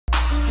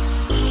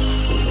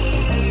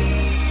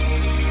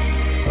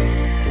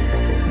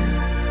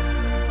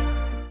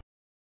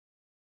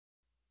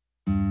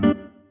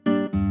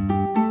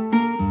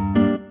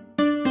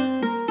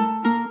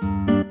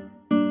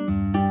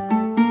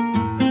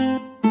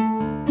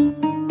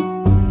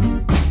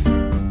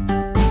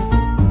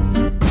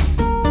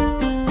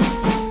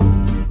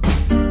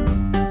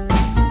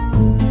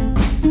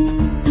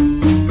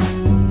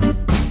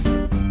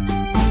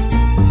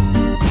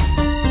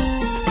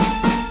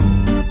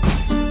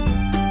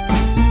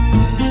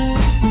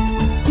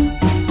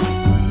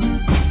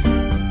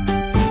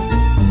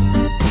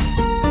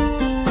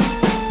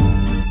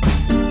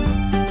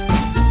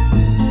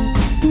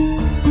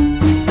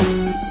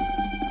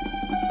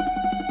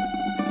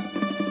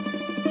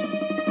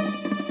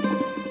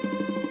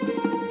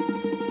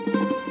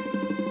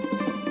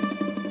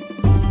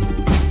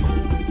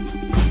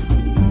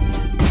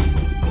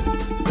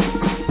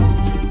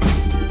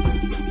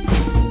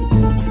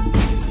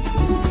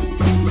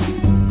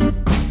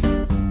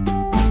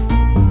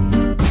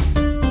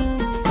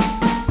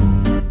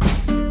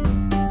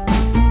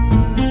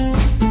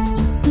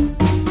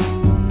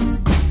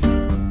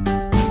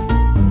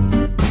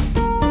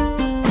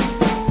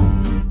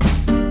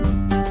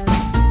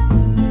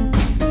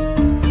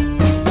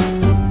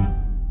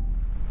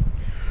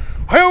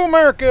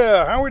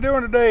America, how are we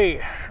doing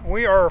today?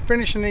 We are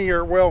finishing the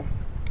year, well,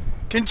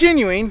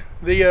 continuing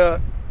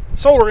the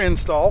solar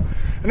install,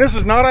 and this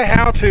is not a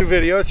how-to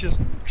video. It's just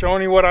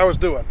showing you what I was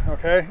doing.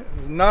 Okay,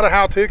 this is not a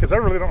how-to because I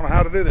really don't know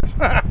how to do this.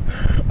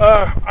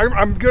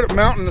 I'm good at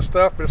mounting the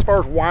stuff, but as far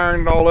as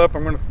wiring it all up,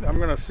 I'm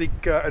gonna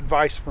seek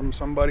advice from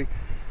somebody.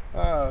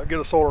 Get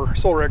a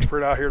solar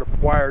expert out here to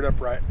wire it up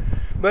right.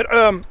 But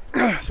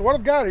so what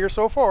I've got here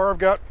so far, I've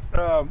got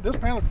this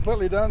panel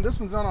completely done. This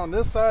one's done on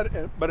this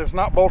side, but it's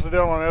not bolted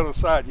down on the other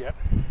side yet.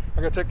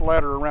 I gotta take the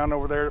ladder around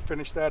over there to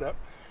finish that up.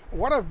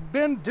 What I've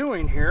been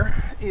doing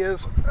here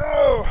is,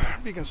 oh,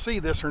 if you can see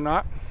this or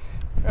not,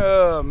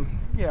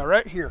 yeah,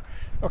 right here.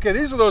 Okay,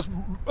 these are those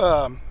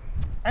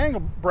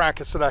angle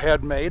brackets that I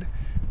had made.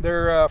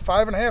 They're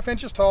 5.5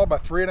 inches tall by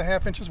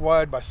 3.5 inches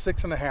wide by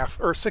 6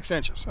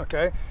 inches.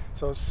 Okay,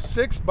 so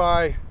 6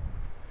 by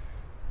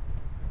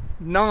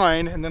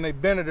 9, and then they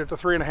bent it at the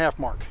 3.5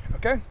 mark.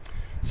 Okay,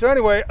 so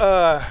anyway,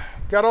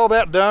 got all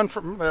that done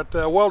from that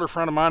welder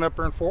friend of mine up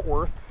there in Fort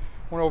Worth.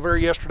 Went over there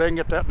yesterday and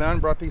get that done.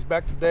 Brought these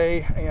back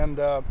today and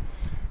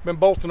been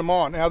bolting them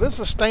on. Now this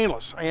is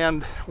stainless,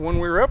 and when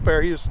we were up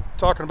there, he was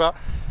talking about,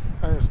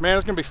 man,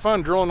 it's gonna be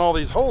fun drilling all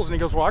these holes, and he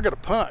goes, well, I got to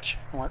punch.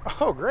 I'm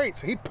like, oh great.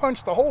 So he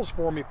punched the holes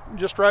for me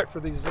just right for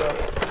these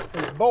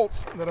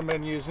bolts that I've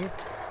been using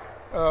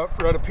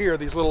right up here,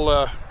 these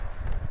little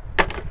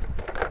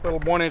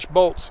 1-inch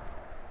bolts.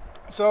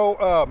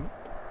 So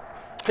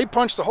he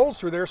punched the holes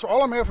through there, so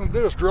all I'm having to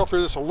do is drill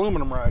through this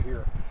aluminum right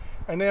here.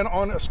 And then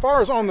as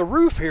far as on the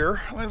roof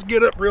here, let's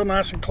get up real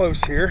nice and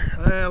close here.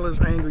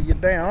 Let's angle you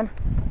down.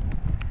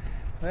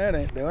 That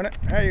ain't doing it.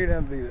 How you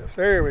gonna do this?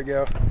 There we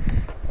go.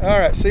 All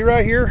right, see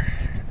right here?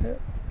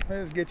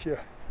 Let's get you.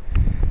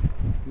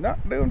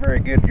 Not doing very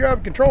good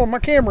job controlling my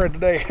camera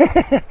today.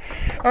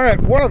 All right,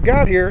 what I've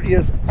got here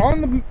is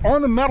on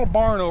the metal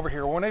barn over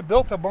here. When they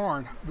built the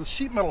barn, the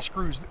sheet metal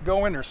screws that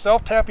go in there,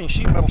 self-tapping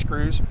sheet metal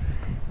screws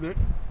that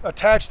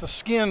attach the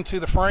skin to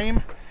the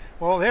frame.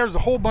 Well, there's a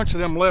whole bunch of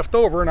them left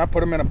over, and I put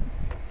them in a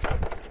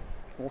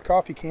little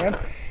coffee can,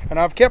 and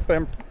I've kept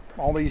them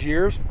all these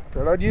years. I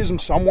figured I'd use them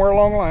somewhere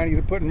along the line,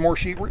 either putting more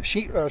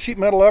sheet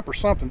metal up or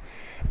something.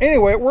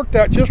 Anyway, it worked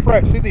out just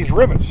right. See these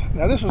rivets?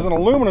 Now this is an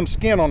aluminum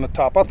skin on the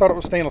top. I thought it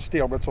was stainless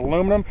steel, but it's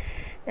aluminum,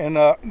 and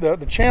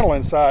the channel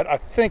inside I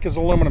think is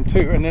aluminum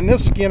too. And then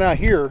this skin out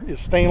here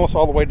is stainless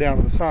all the way down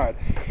to the side.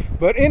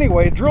 But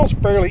anyway, it drills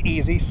fairly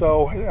easy,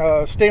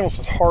 so stainless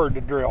is hard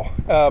to drill.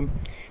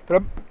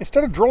 But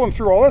instead of drilling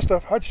through all that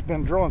stuff, I've just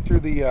been drilling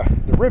through the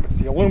rivets,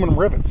 the aluminum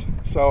rivets.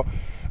 So,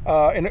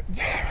 and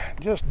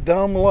just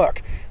dumb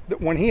luck.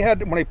 When he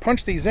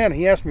punched these in,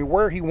 he asked me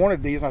where he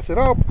wanted these, and I said,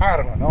 oh, I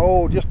don't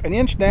know, just an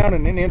inch down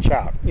and an inch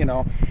out, you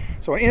know.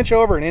 So an inch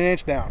over and an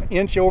inch down, an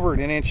inch over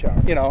and an inch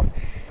out, you know.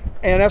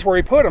 And that's where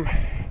he put them.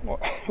 Well,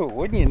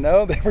 wouldn't you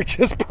know, they were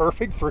just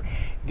perfect for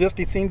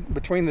distancing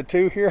between the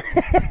two here.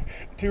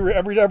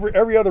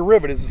 Every other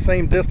rivet is the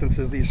same distance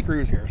as these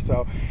screws here.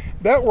 So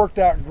that worked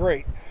out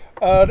great.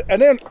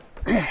 And then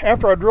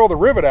after I drill the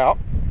rivet out,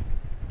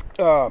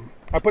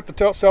 I put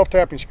the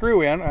self-tapping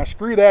screw in. I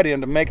screw that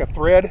in to make a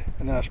thread,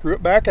 and then I screw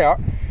it back out.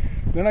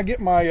 Then I get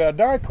my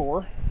die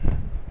core.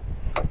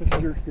 This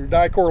is your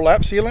die core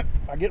lap sealant.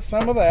 I get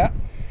some of that,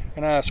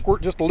 and I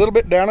squirt just a little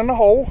bit down in the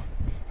hole,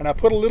 and I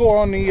put a little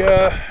on the,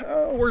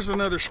 where's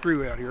another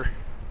screw out here?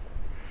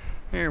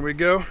 There we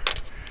go.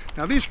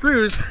 Now these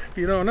screws, if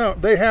you don't know,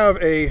 they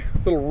have a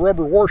little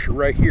rubber washer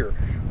right here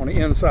on the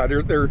inside.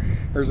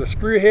 There's a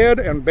screw head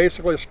and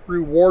basically a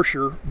screw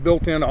washer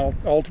built in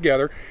all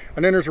together,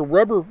 and then there's a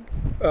rubber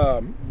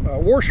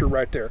washer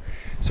right there.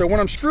 So when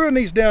I'm screwing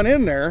these down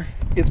in there,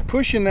 it's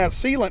pushing that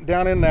sealant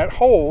down in that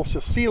hole, so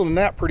sealing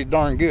that pretty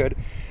darn good.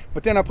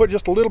 But then I put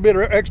just a little bit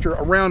extra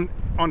around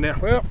on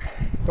that. Well,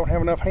 don't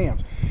have enough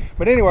hands.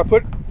 But anyway, I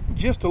put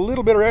just a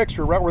little bit of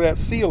extra right where that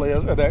seal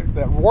is, or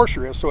that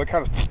washer is, so it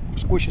kind of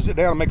squishes it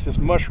down and makes this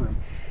mushroom.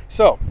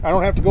 So I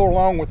don't have to go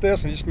along with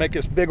this and just make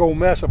this big old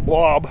mess of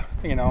blob,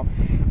 you know,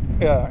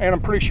 and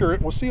I'm pretty sure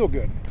it will seal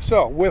good.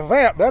 So with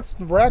that, that's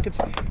the brackets,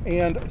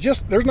 and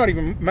just there's not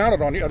even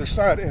mounted on the other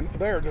side, and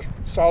they're just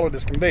solid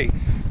as can be.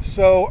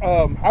 So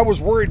I was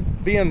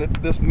worried, being that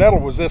this metal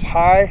was this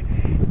high,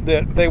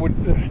 that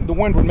the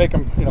wind would make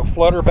them, you know,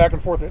 flutter back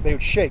and forth, that they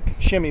would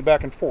shimmy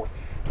back and forth.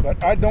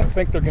 But I don't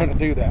think they're going to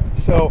do that.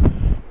 So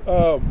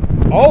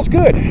all's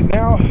good.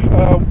 Now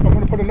I'm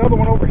going to put another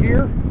one over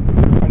here,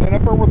 and then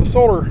up there where the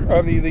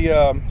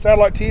the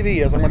satellite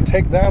TV is, I'm going to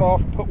take that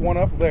off and put one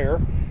up there.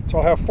 So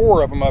I'll have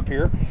 4 of them up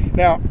here.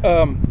 Now,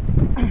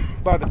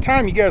 by the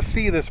time you guys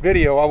see this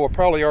video, I will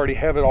probably already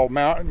have it all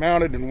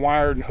mounted and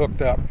wired and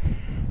hooked up.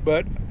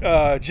 But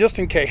just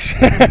in case,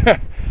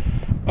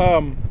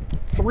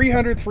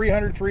 300,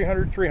 300,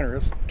 300, 300.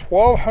 It's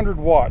 1,200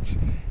 watts,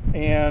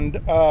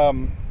 and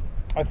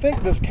I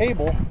think this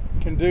cable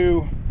can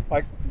do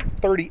like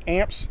 30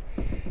 amps,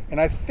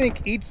 and I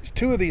think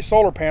two of these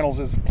solar panels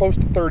is close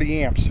to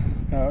 30 amps, you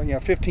know,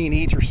 15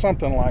 each or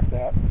something like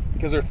that,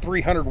 because they're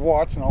 300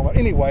 watts and all that.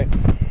 Anyway,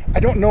 I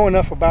don't know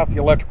enough about the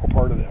electrical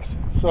part of this,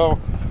 so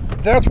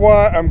that's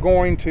why I'm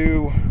going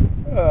to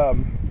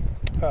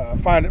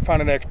find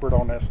an expert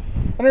on this.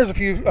 And there's a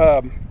few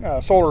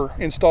solar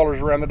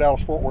installers around the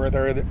Dallas-Fort Worth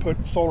area that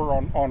put solar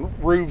on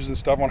roofs and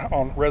stuff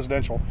on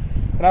residential.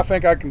 And I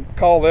think I can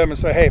call them and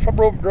say, hey, if I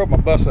drove my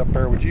bus up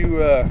there, would you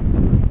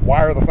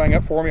wire the thing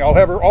up for me? I'll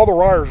have all the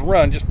wires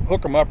run, just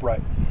hook them up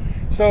right.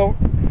 So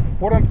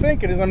what I'm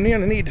thinking is I'm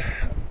going to need to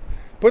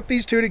put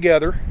these two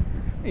together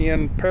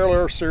in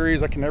parallel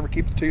series. I can never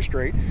keep the two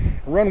straight.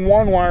 Run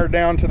one wire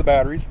down to the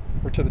batteries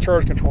or to the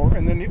charge controller,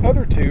 and then the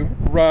other two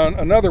run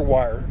another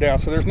wire down,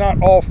 so there's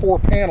not all 4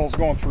 panels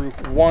going through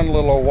one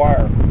little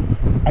wire.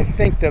 I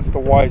think that's the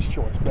wise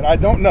choice, but I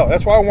don't know.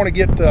 That's why I want to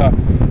get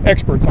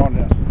experts on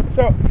this.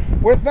 So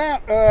with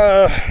that,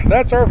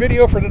 that's our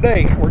video for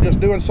today. We're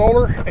just doing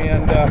solar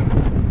and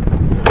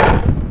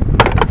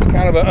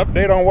kind of an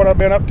update on what I've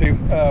been up to.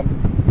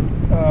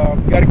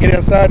 Got to get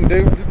inside and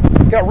do.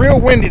 Got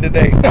real windy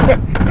today.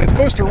 It's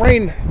supposed to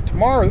rain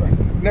tomorrow,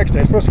 next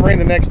day. It's supposed to rain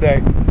the next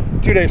day,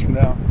 2 days from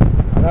now.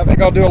 And I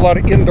think I'll do a lot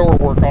of indoor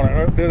work on it.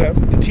 I'll do that,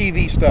 the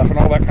TV stuff and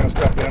all that kind of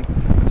stuff then.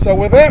 So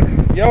with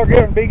that, y'all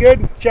be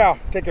good. Ciao.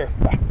 Take care.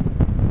 Bye.